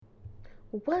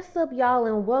What's up, y'all,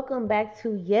 and welcome back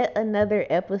to yet another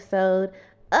episode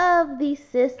of the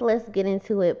Sis Let's Get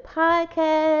Into It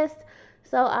podcast.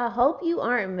 So, I hope you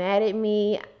aren't mad at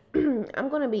me. I'm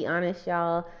going to be honest,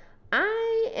 y'all.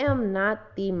 I am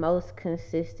not the most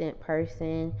consistent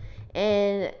person,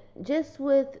 and just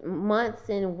with months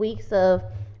and weeks of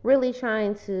really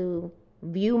trying to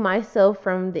view myself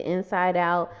from the inside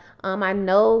out, I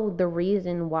know the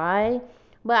reason why.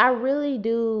 But I really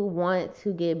do want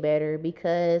to get better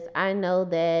because I know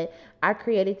that I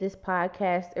created this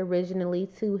podcast originally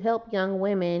to help young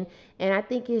women. And I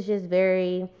think it's just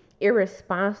very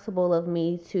irresponsible of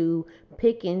me to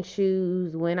pick and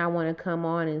choose when I want to come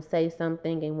on and say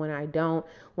something and when I don't.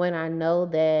 When I know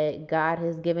that God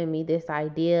has given me this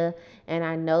idea and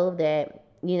I know that,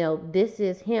 this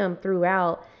is Him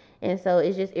throughout. And so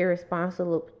it's just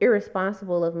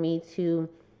irresponsible of me to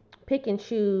pick and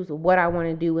choose what I want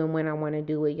to do and when I want to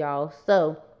do it, y'all.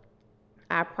 So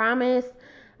I promise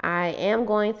I am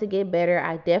going to get better.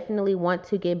 I definitely want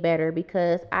to get better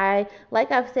because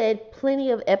like I've said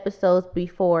plenty of episodes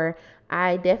before,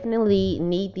 I definitely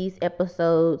need these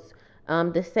episodes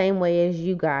the same way as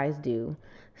you guys do.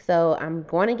 So I'm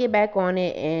going to get back on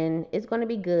it and it's going to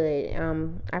be good.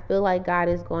 I feel like God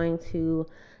is going to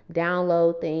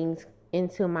download things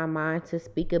into my mind to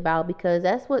speak about because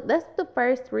that's the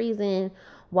first reason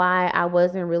why I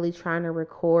wasn't really trying to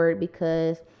record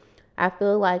because I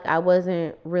feel like I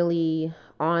wasn't really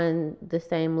on the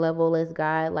same level as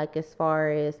God, like as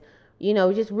far as,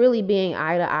 just really being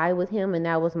eye to eye with Him, and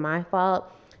that was my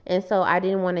fault. And so I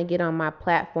didn't want to get on my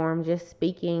platform just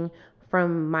speaking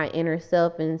from my inner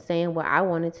self and saying what I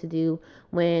wanted to do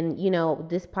when,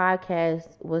 this podcast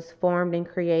was formed and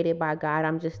created by God.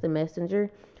 I'm just the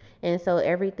messenger. And so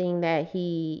everything that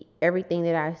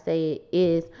I say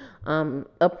is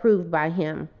approved by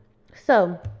Him.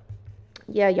 So,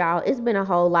 yeah, y'all, it's been a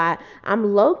whole lot.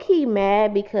 I'm low key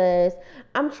mad because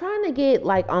I'm trying to get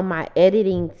like on my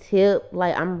editing tip.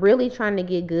 Like, I'm really trying to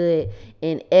get good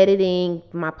in editing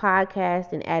my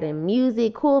podcast and adding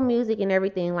music, cool music, and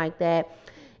everything like that.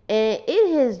 And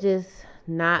it has just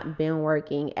not been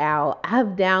working out. I've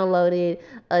downloaded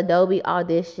Adobe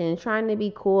Audition, trying to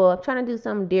be cool. I'm trying to do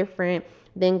something different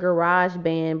than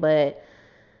GarageBand, but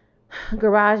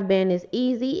GarageBand is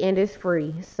easy and it's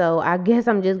free. So I guess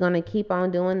I'm just gonna keep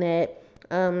on doing that.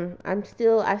 I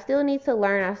still need to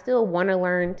learn. I still want to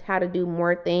learn how to do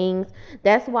more things.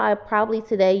 That's why probably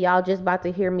today y'all just about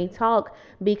to hear me talk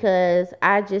because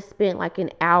I just spent like an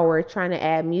hour trying to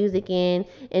add music in,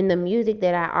 and the music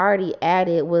that I already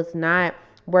added was not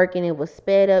working. It was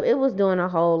sped up. It was doing a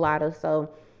whole lot of so.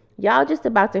 Y'all just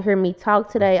about to hear me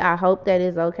talk today. I hope that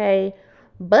is okay.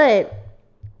 But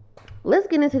let's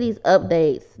get into these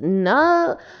updates.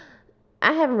 No,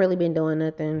 I haven't really been doing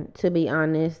nothing to be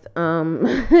honest.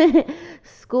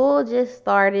 School just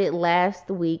started last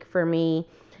week for me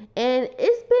and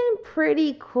it's been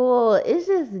pretty cool. It's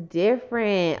just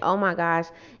different. Oh my gosh,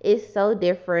 it's so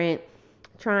different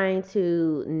trying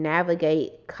to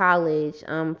navigate college.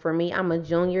 For me, I'm a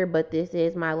junior, but this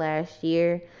is my last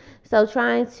year. So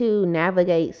trying to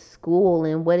navigate school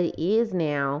and what it is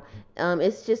now,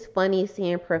 it's just funny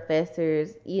seeing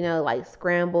professors, like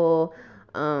scramble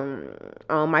on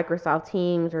Microsoft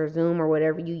Teams or Zoom or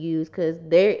whatever you use, because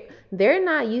they're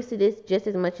not used to this just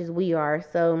as much as we are.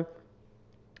 So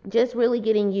just really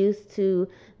getting used to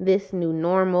this new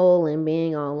normal and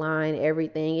being online,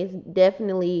 everything. It's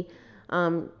definitely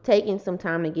taking some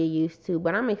time to get used to,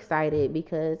 but I'm excited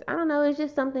because I don't know, it's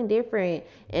just something different.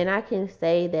 And I can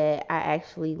say that I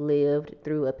actually lived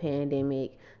through a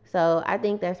pandemic. So I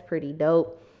think that's pretty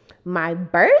dope. My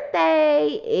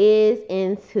birthday is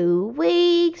in 2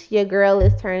 weeks. Your girl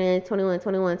is turning 21,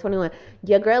 21, 21.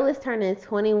 Your girl is turning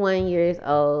 21 years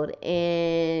old.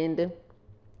 And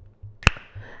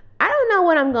I don't know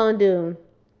what I'm gonna do.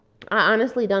 I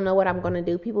honestly don't know what I'm gonna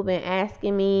do. People been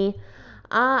asking me.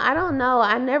 I don't know.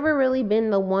 I never really been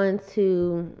the one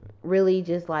to really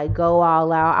just like go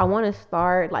all out. I want to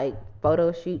start like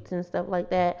photo shoots and stuff like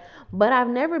that, but I've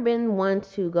never been one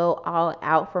to go all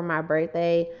out for my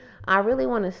birthday. I really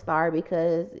want to start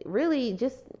because really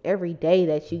just every day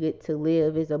that you get to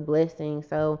live is a blessing.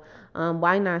 So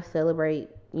why not celebrate,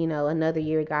 another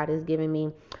year God has given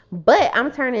me? But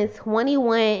I'm turning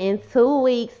 21 in 2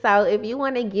 weeks. So if you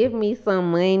want to give me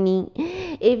some money,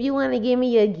 if you want to give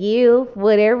me a gift,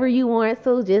 whatever you want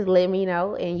to, just let me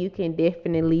know and you can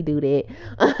definitely do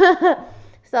that.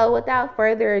 So without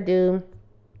further ado,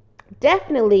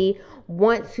 definitely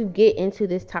want to get into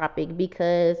this topic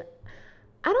because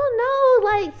I don't know,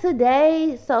 like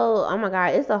today, so oh my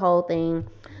God, it's a whole thing.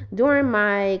 During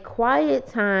my quiet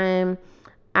time,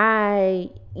 I I,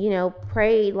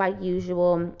 prayed like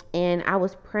usual, and I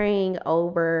was praying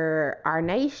over our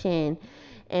nation,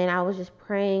 and I was just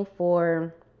praying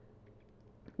for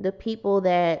the people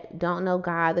that don't know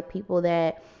God, the people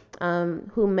that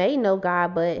who may know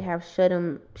God but have shut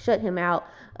him out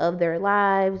of their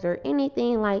lives or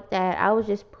anything like that. I was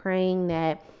just praying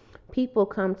that people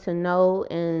come to know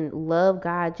and love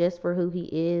God just for who He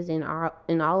is in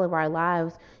all of our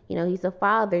lives. He's a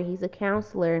father, He's a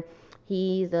counselor,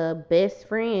 He's a best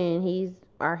friend, He's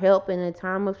our help in a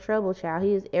time of trouble, child.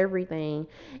 He is everything.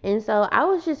 And so I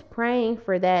was just praying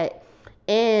for that,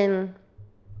 and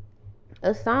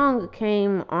a song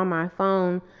came on my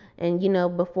phone, and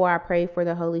before I prayed for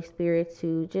the Holy Spirit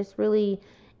to just really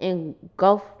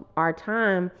engulf our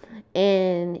time,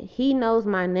 and He Knows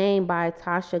My Name by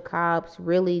Tasha Cobbs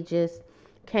really just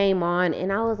came on,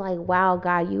 and I was like, wow,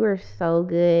 God, you are so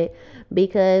good,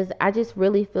 because I just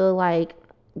really feel like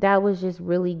that was just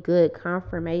really good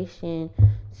confirmation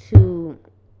to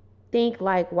think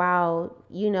like, wow,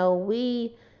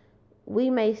 we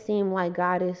may seem like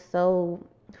God is so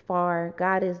far,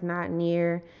 God is not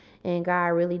near, and God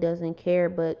really doesn't care,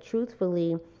 but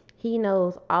truthfully, He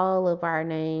knows all of our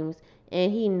names,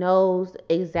 and He knows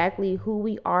exactly who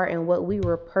we are and what we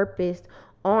were purposed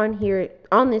on here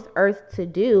on this earth to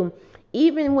do,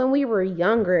 even when we were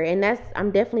younger. And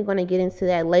I'm definitely going to get into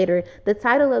that later. The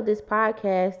title of this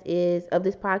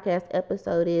podcast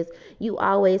episode is You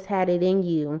Always Had It in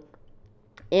You.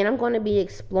 And I'm going to be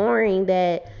exploring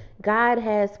that God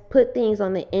has put things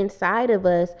on the inside of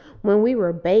us when we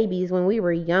were babies, when we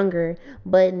were younger.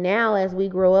 But now, as we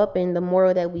grow up, and the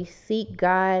more that we seek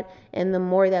God and the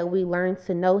more that we learn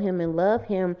to know Him and love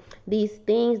Him, these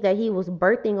things that He was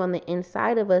birthing on the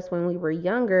inside of us when we were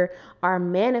younger are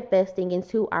manifesting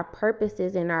into our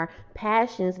purposes and our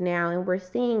passions now. And we're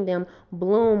seeing them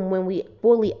bloom when we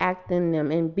fully act in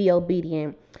them and be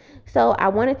obedient. So I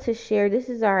wanted to share, this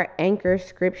is our anchor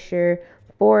scripture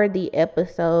for the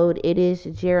episode. It is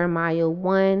Jeremiah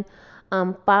 1,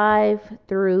 5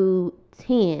 through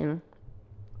 10.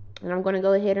 And I'm going to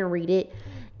go ahead and read it.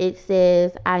 It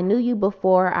says, I knew you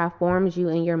before I formed you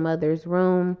in your mother's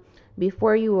womb.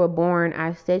 Before you were born,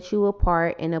 I set you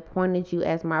apart and appointed you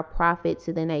as my prophet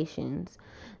to the nations.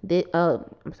 Oh,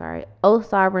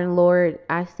 sovereign Lord,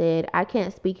 I said, I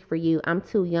can't speak for you. I'm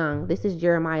too young. This is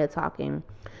Jeremiah talking.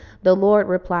 The Lord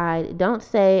replied, don't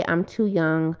say I'm too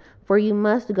young, for you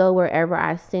must go wherever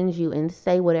I send you and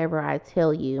say whatever I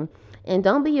tell you. And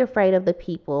don't be afraid of the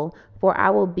people, for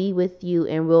I will be with you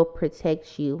and will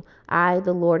protect you. I,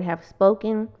 the Lord, have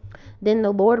spoken. Then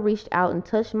the Lord reached out and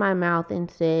touched my mouth and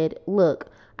said,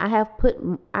 look, I have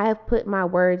put my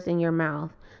words in your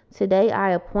mouth. Today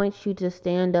I appoint you to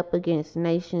stand up against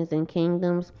nations and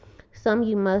kingdoms. Some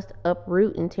you must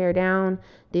uproot and tear down,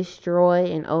 destroy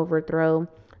and overthrow.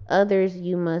 Others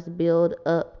you must build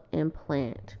up and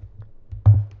plant.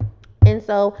 And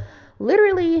so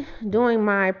literally during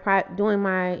my quiet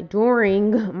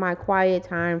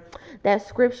time, that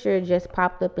scripture just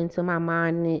popped up into my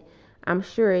mind, and I'm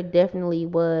sure it definitely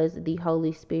was the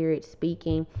Holy Spirit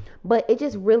speaking, but it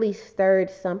just really stirred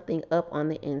something up on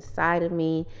the inside of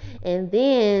me. And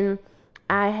then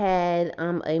I had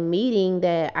a meeting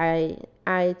that I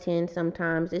attend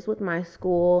sometimes. It's with my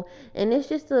school, and it's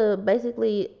just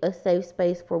basically a safe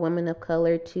space for women of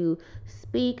color to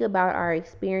speak about our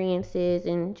experiences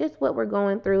and just what we're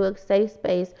going through. A safe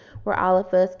space where all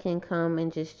of us can come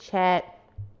and just chat.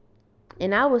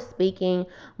 And I was speaking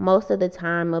most of the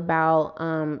time about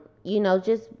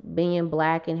just being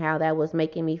black and how that was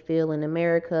making me feel in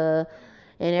America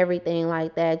and everything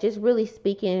like that. Just really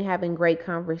speaking, having great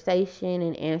conversation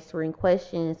and answering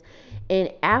questions.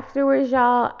 And afterwards,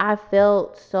 y'all, I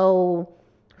felt so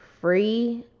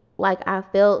free. Like, I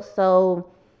felt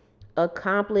so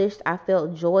accomplished. I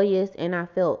felt joyous and I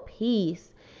felt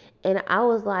peace. And I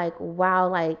was like, wow,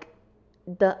 like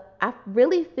I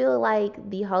really feel like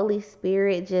the Holy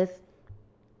Spirit just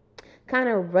kind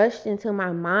of rushed into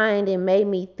my mind and made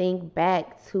me think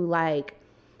back to like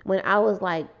when I was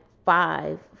like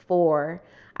 5, 4.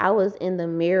 I was in the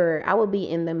mirror. I would be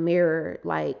in the mirror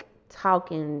like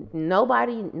talking.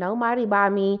 Nobody by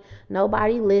me,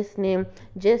 nobody listening,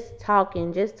 just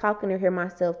talking to hear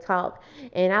myself talk.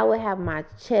 And I would have my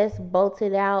chest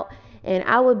bolted out, and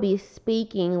I would be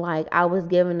speaking like I was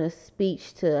giving a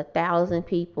speech to 1,000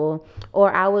 people,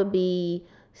 or I would be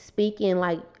speaking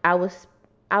like I was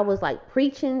like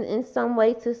preaching in some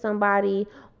way to somebody,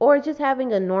 or just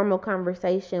having a normal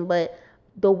conversation, but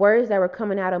the words that were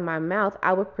coming out of my mouth,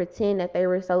 I would pretend that they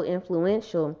were so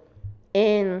influential.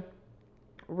 And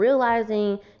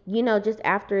realizing, just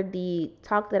after the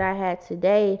talk that I had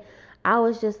today, I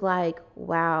was just like,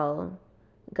 wow,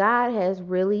 God has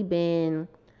really been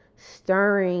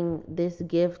stirring this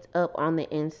gift up on the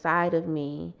inside of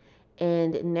me.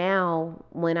 And now,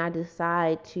 when I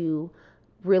decide to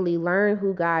really learn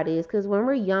who God is, because when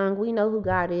we're young, we know who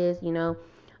God is,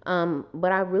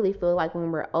 but I really feel like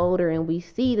when we're older and we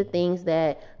see the things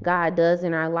that God does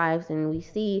in our lives and we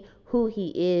see who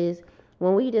He is,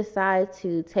 when we decide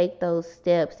to take those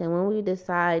steps and when we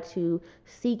decide to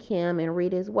seek Him and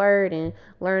read His Word and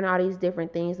learn all these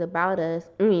different things about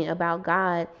about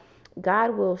God,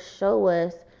 God will show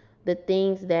us the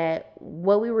things that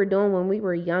what we were doing when we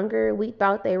were younger, we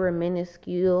thought they were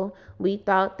minuscule. We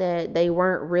thought that they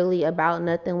weren't really about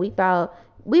nothing. We thought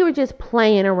we were just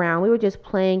playing around. We were just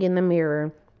playing in the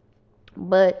mirror.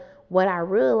 But what I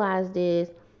realized is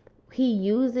he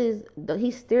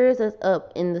stirs us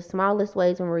up in the smallest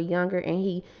ways when we're younger, and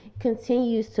he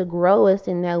continues to grow us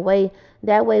in that way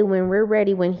when we're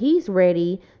ready, when he's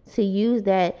ready to use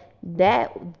that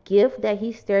gift that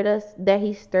he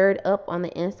stirred up on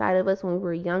the inside of us when we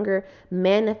were younger,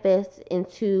 manifests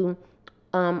into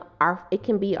our it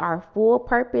can be our full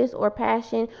purpose or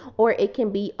passion, or it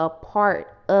can be a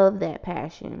part of that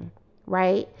passion,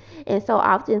 right? And so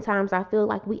oftentimes I feel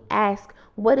like we ask,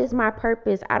 what is my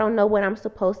purpose? I don't know what I'm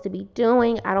supposed to be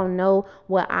doing. I don't know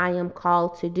what I am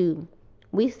called to do.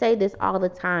 We say this all the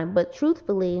time, but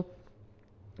truthfully,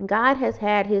 God has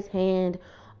had his hand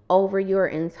over your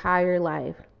entire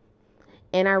life.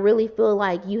 And I really feel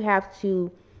like you have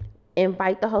to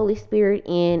invite the Holy Spirit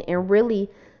in and really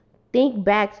think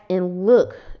back and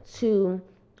look to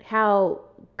how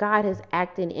God has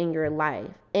acted in your life.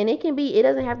 And it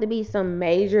doesn't have to be some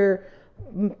major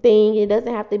thing, it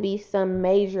doesn't have to be some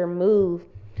major move,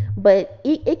 but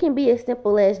it can be as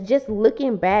simple as just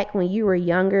looking back when you were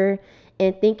younger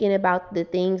and thinking about the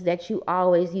things that you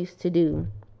always used to do.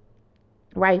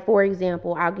 Right? For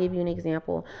example, I'll give you an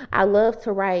example. I love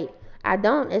to write. I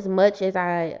don't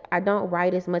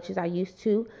write as much as I used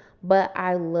to, but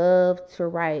I love to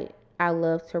write. I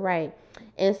love to write.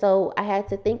 And so I had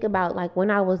to think about, like, when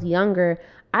I was younger,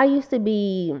 I used to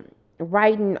be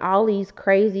writing all these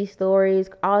crazy stories,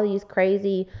 all these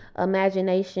crazy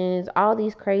imaginations, all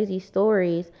these crazy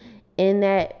stories, and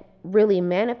that really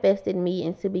manifested me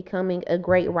into becoming a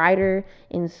great writer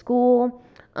in school,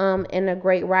 and a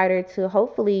great writer to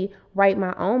hopefully write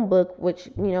my own book, which,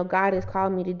 God has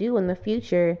called me to do in the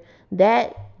future.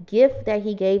 That gift that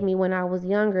he gave me when I was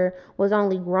younger was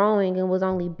only growing and was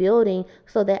only building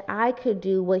so that I could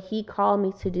do what he called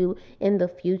me to do in the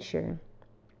future.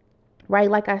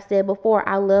 Right? Like I said before,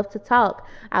 I love to talk.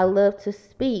 I love to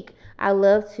speak. I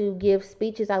love to give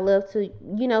speeches. I love to,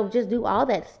 just do all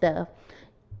that stuff.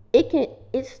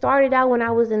 It started out when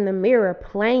I was in the mirror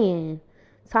playing,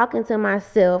 talking to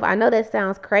myself. I know that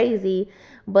sounds crazy,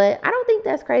 but I don't think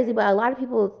that's crazy, but a lot of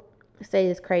people say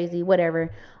it's crazy,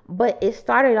 whatever. But it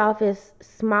started off as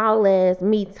small as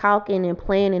me talking and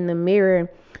playing in the mirror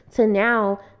to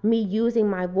now me using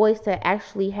my voice to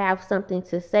actually have something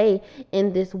to say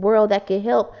in this world that can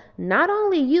help not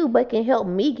only you, but can help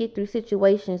me get through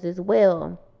situations as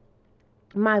well.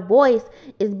 My voice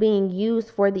is being used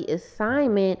for the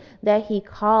assignment that he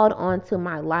called onto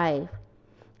my life.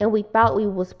 And we thought we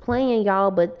was playing,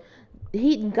 y'all, but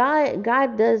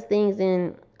God does things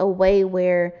in a way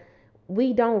where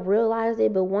we don't realize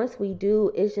it, but once we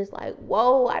do, it's just like,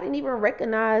 whoa, I didn't even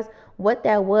recognize what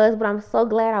that was, but I'm so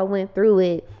glad I went through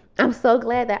it. I'm so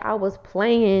glad that I was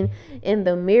playing in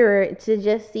the mirror to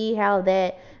just see how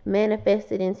that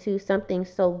manifested into something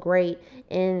so great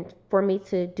and for me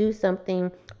to do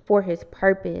something for his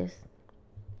purpose.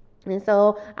 And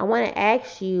so I want to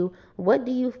ask you, what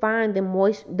do you find the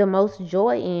most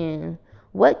joy in?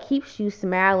 What keeps you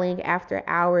smiling after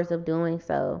hours of doing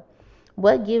so?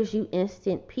 What gives you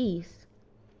instant peace?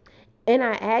 And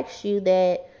I ask you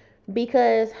that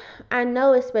because I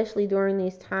know, especially during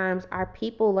these times, our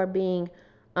people are being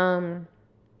um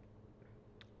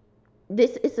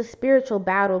this it's a spiritual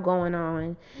battle going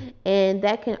on, and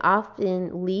that can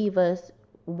often leave us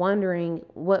wondering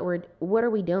what are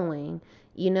we doing.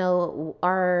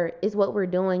 Are is what we're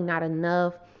doing not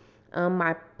enough?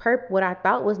 What I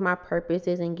thought was my purpose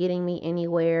isn't getting me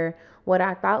anywhere. What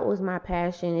I thought was my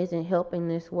passion isn't helping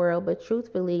this world. But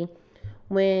truthfully,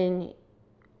 when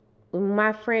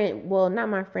my friend, well, not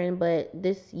my friend, but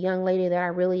this young lady that I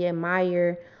really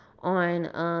admire on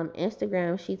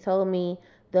Instagram, she told me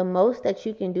the most that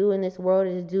you can do in this world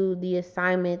is do the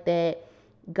assignment that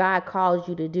God calls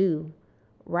you to do,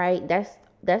 right?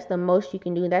 That's the most you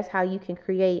can do. That's how you can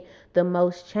create the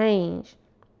most change.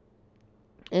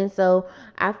 And so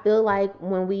I feel like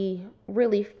when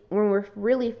we're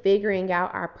really figuring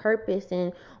out our purpose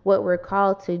and what we're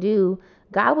called to do,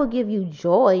 God will give you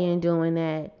joy in doing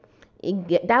that.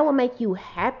 That will make you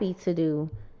happy to do.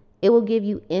 It will give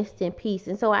you instant peace.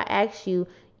 And so I ask you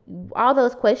all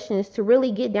those questions to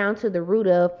really get down to the root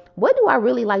of, what do I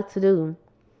really like to do?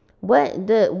 What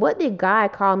did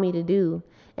God call me to do?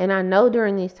 And I know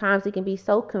during these times it can be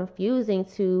so confusing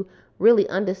to really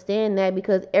understand that,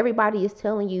 because everybody is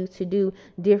telling you to do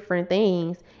different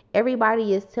things.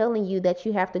 Everybody is telling you that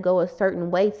you have to go a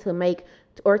certain way to make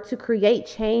or to create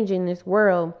change in this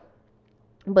world.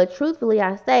 But truthfully,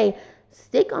 I say,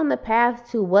 stick on the path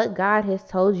to what God has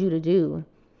told you to do.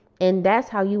 And that's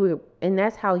how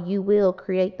you will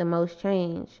create the most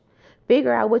change.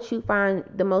 Figure out what you find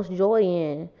the most joy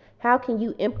in. How can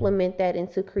you implement that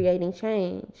into creating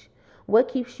change? What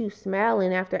keeps you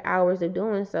smiling after hours of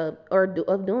doing so,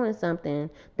 of doing something?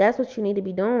 That's what you need to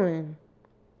be doing.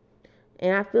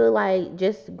 And I feel like,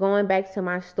 just going back to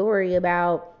my story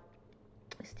about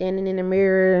standing in the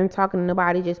mirror and talking to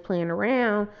nobody, just playing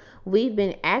around, we've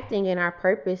been acting in our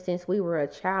purpose since we were a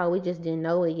child. We just didn't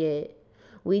know it yet.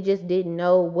 We just didn't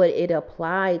know what it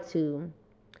applied to.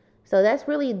 So that's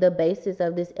really the basis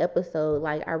of this episode.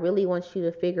 Like, I really want you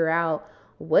to figure out,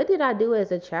 what did I do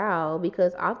as a child?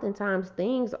 Because oftentimes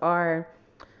things are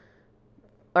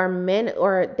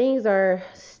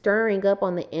stirring up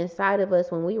on the inside of us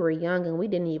when we were young and we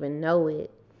didn't even know it.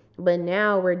 But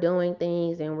now we're doing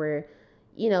things, and we're,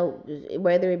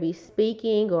 whether it be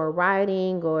speaking or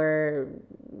writing or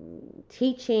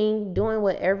teaching, doing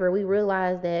whatever, we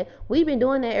realize that we've been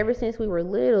doing that ever since we were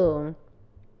little.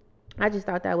 I just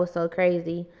thought that was so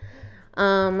crazy.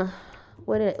 Um,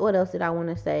 what else did I want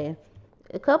to say?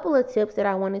 A couple of tips that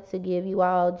I wanted to give you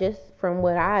all, just from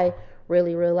what I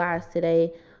really realized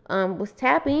today, was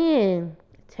tap in,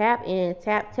 tap in,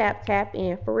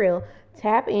 for real,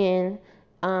 tap in.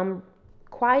 Um,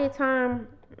 Quiet time.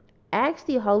 Ask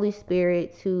the Holy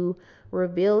Spirit to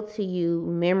reveal to you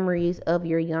memories of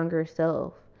your younger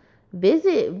self.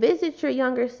 Visit your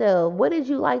younger self. What did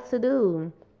you like to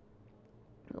do?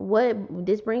 What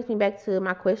This brings me back to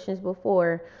my questions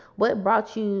before. What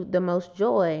brought you the most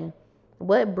joy?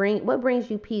 What brings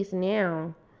you peace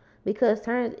now? Because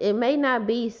it may not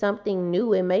be something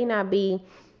new. It may not be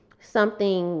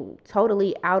something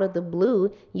totally out of the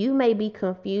blue. You may be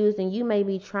confused, and you may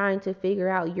be trying to figure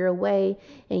out your way,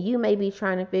 and you may be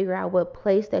trying to figure out what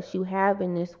place that you have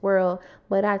in this world.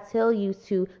 But I tell you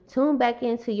to tune back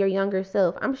into your younger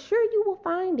self. I'm sure you will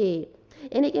find it.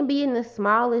 And it can be in the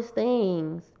smallest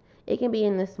things. It can be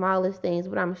in the smallest things,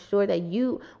 but I'm sure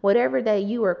that whatever that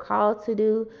you were called to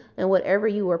do and whatever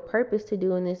you were purposed to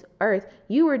do in this earth,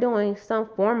 you were doing some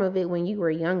form of it when you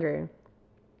were younger.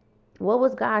 What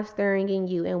was God stirring in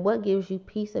you, and what gives you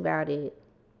peace about it?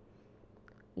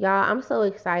 Y'all, I'm so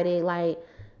excited. Like,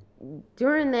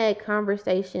 during that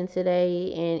conversation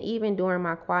today, and even during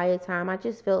my quiet time, I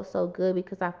just felt so good,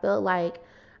 because I felt like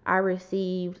I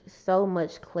received so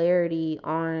much clarity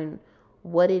on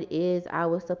what it is I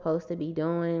was supposed to be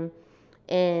doing.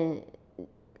 And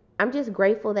I'm just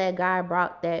grateful that God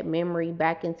brought that memory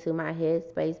back into my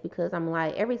headspace, because I'm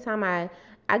like, every time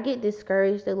I get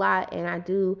discouraged a lot, and I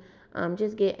do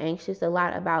just get anxious a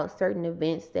lot about certain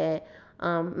events that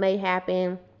may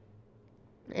happen.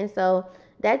 And so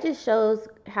that just shows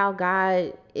how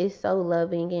God is so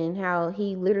loving, and how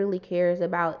He literally cares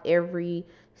about every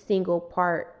single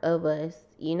part of us.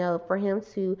 For Him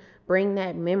to bring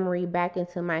that memory back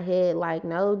into my head, like,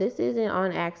 no, this isn't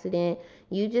on accident.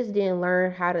 You just didn't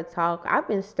learn how to talk. I've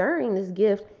been stirring this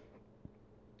gift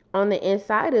on the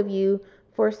inside of you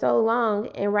for so long,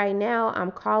 and right now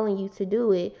I'm calling you to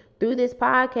do it through this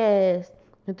podcast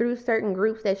and through certain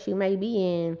groups that you may be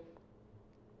in.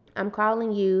 I'm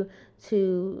calling you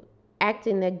to act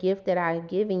in the gift that I've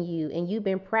given you, and you've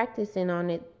been practicing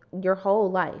on it your whole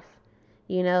life,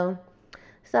 you know?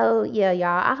 So, yeah,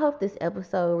 y'all, I hope this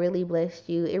episode really blessed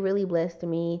you. It really blessed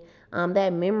me.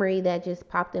 That memory that just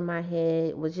popped in my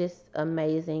head was just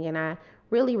amazing, and I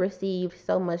really received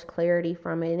so much clarity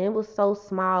from it. And it was so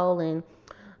small and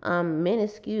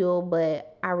minuscule,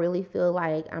 but I really feel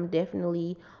like I'm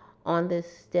definitely on the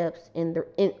steps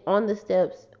on the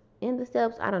steps in the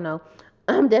steps. I don't know.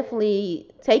 I'm definitely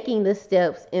taking the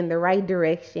steps in the right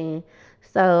direction.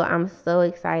 So I'm so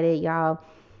excited, y'all.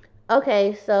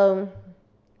 Okay, so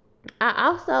I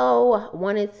also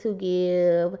wanted to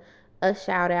give a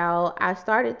shout out. I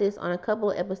started this on a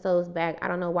couple of episodes back. I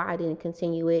don't know why I didn't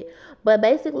continue it, but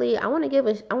basically, I want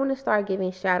to start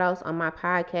giving shout outs on my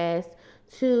podcast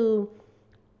to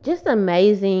just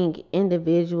amazing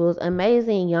individuals,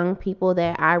 amazing young people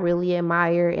that I really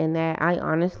admire and that I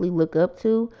honestly look up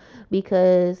to,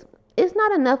 because it's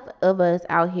not enough of us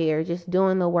out here just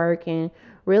doing the work and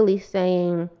really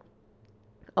staying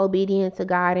obedient to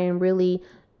God and really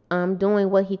doing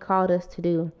what He called us to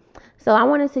do. So I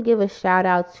wanted to give a shout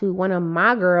out to one of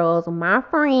my girls, my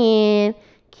friend,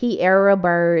 Kiera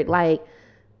Bird. Like,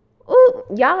 ooh,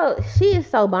 y'all, she is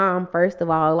so bomb, first of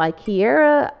all. Like,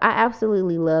 Kiera, I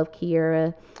absolutely love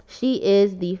Kiera. She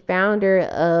is the founder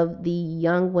of the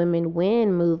Young Women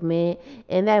Win movement,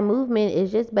 and that movement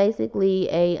is just basically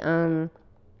a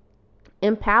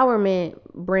empowerment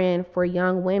brand for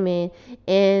young women.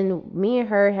 And me and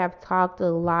her have talked a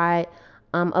lot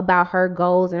about her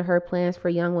goals and her plans for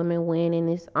Young Women Win, and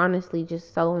it's honestly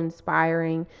just so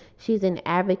inspiring. She's an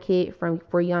advocate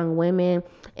for young women,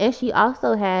 and she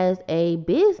also has a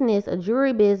business, a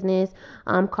jewelry business,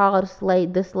 called Slay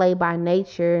by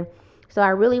Nature. So I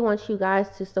really want you guys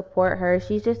to support her.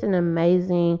 She's just an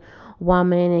amazing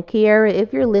woman. And Kiera,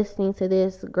 if you're listening to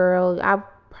this, girl, I've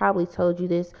probably told you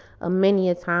this many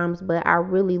a times, but I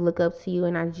really look up to you,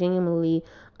 and I genuinely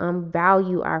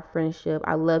value our friendship.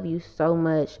 I love you so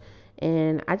much,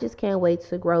 and I just can't wait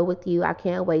to grow with you. I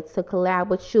can't wait to collab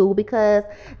with you, because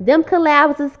them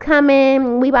collabs is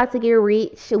coming. We about to get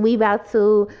rich. We about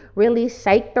to really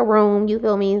shake the room. You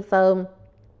feel me? So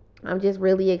I'm just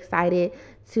really excited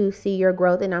to see your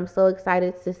growth, and I'm so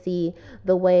excited to see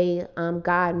the way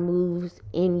God moves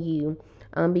in you,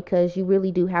 because you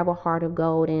really do have a heart of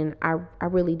gold, and I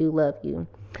really do love you.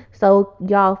 So,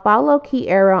 y'all, follow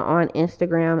Kiera on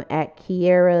Instagram at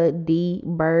Kiera D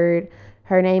Bird.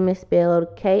 Her name is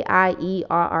spelled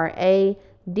Kierrad,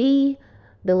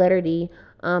 the letter D,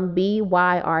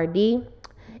 BYRD.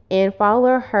 And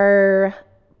follow her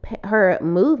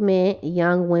movement,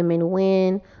 Young Women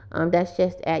Win. That's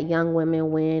just at Young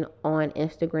Women Win on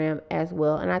Instagram as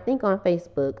well, and I think on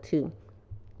Facebook too.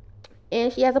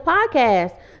 And she has a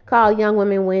podcast called Young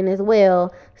Women Win as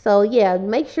well. So yeah,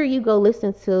 make sure you go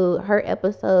listen to her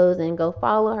episodes and go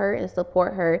follow her and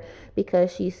support her,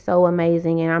 because she's so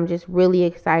amazing, and I'm just really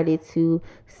excited to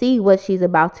see what she's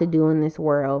about to do in this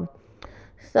world.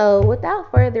 So,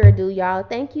 without further ado, y'all,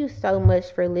 thank you so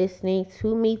much for listening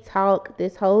to me talk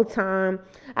this whole time.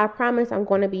 I promise I'm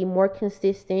going to be more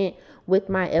consistent with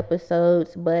my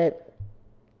episodes, but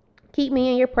keep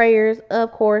me in your prayers,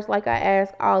 of course, like I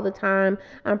ask all the time.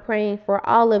 I'm praying for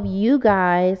all of you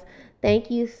guys.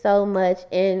 Thank you so much.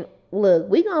 And look,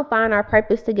 we're going to find our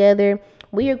purpose together.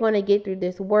 We are going to get through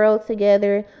this world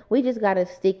together. We just got to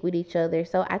stick with each other.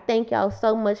 So I thank y'all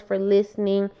so much for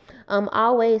listening.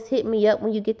 Always hit me up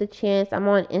when you get the chance. I'm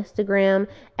on Instagram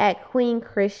at Queen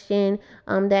Christian.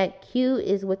 That Q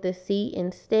is with a C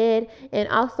instead. And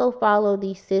also follow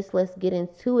the Sis Let's Get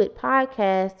Into It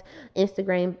podcast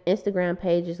Instagram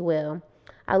page as well.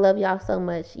 I love y'all so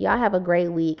much. Y'all have a great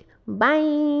week.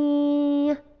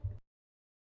 Bye.